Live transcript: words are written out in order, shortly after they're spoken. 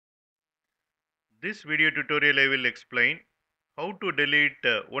This video tutorial I will explain how to delete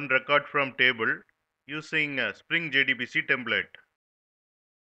one record from table using Spring JDBC template.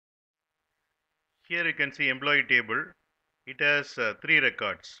 Here you can see employee table. It has 3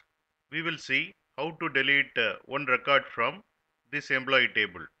 records. We will see how to delete one record from this employee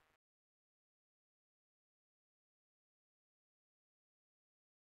table.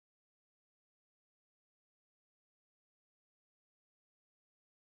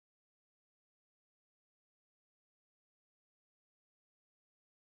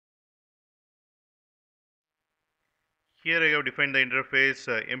 Here I have defined the interface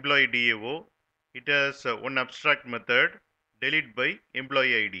employee DAO. It has one abstract method delete by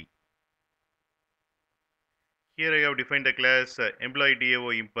employee ID. Here I have defined the class employee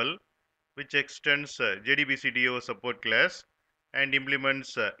DAO impl, which extends JDBC DAO support class and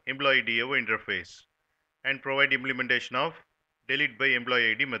implements employee DAO interface and provide implementation of delete by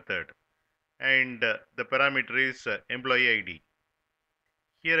employee ID method, and the parameter is employee ID.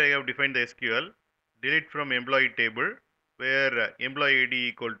 Here I have defined the SQL delete from employee table where employee ID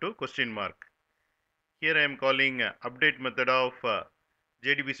equal to question mark. Here I am calling update method of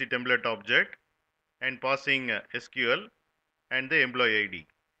JDBC template object and passing SQL and the employee ID.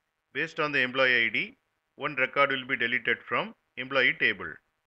 Based on the employee ID, one record will be deleted from employee table.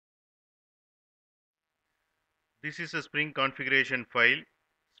 This is a Spring configuration file.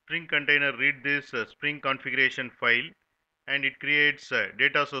 Spring container read this Spring configuration file and it creates a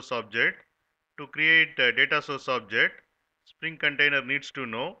data source object. To create a data source object, Spring container needs to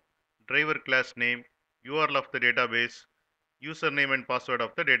know driver class name, URL of the database, username and password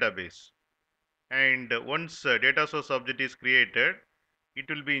of the database. And once data source object is created, it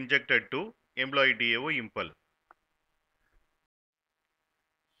will be injected to employee DAO impl.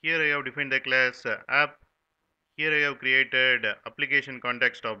 Here I have defined the class app. Here I have created application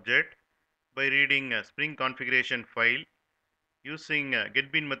context object by reading Spring configuration file using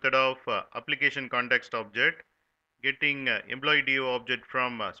getBean method of application context object, getting employee DAO object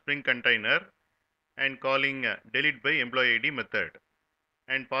from Spring container and calling delete by employee ID method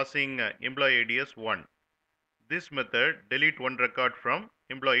and passing employee ID as 1. This method delete one record from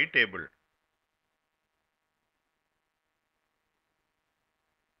employee table.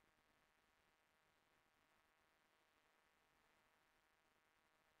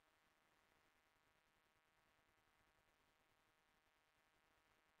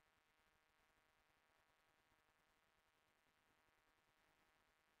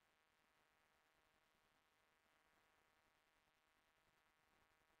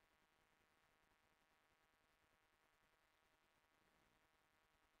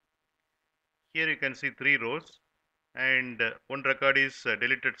 Here you can see 3 rows and one record is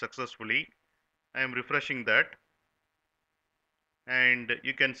deleted successfully. I am refreshing that and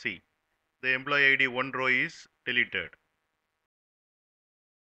you can see the employee ID 1 row is deleted.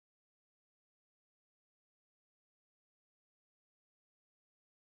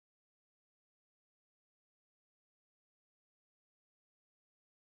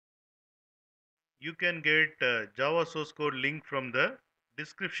 You can get Java source code link from the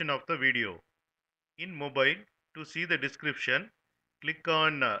description of the video. In mobile, to see the description, click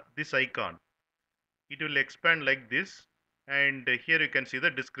on this icon. It will expand like this and here you can see the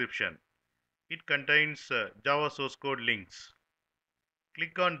description. It contains Java source code links.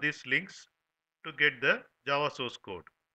 Click on these links to get the Java source code.